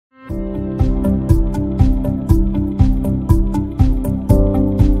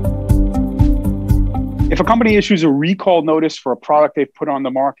If a company issues a recall notice for a product they've put on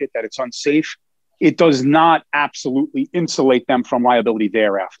the market that it's unsafe, it does not absolutely insulate them from liability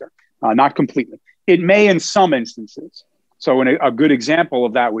thereafter, not completely. It may in some instances. So a good example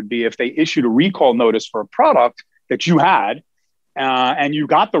of that would be if they issued a recall notice for a product that you had, and you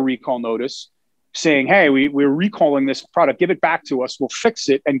got the recall notice saying, hey, we're recalling this product, give it back to us, we'll fix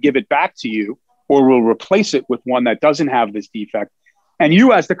it and give it back to you, or we'll replace it with one that doesn't have this defect. And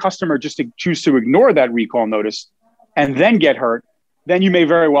you as the customer just choose to ignore that recall notice and then get hurt, then you may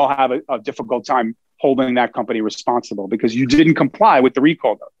very well have a difficult time holding that company responsible because you didn't comply with the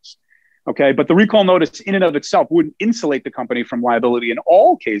recall notice. Okay, but the recall notice in and of itself wouldn't insulate the company from liability in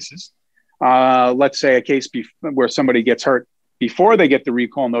all cases. Let's say a case where somebody gets hurt before they get the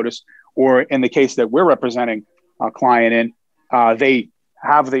recall notice, or in the case that we're representing a client in, they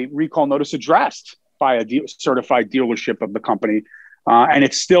have the recall notice addressed by a certified dealership of the company, and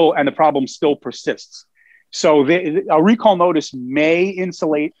the problem still persists. So a recall notice may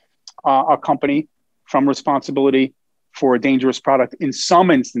insulate a company from responsibility for a dangerous product in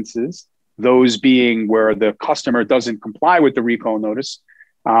some instances, those being where the customer doesn't comply with the recall notice,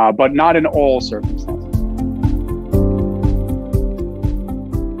 but not in all circumstances.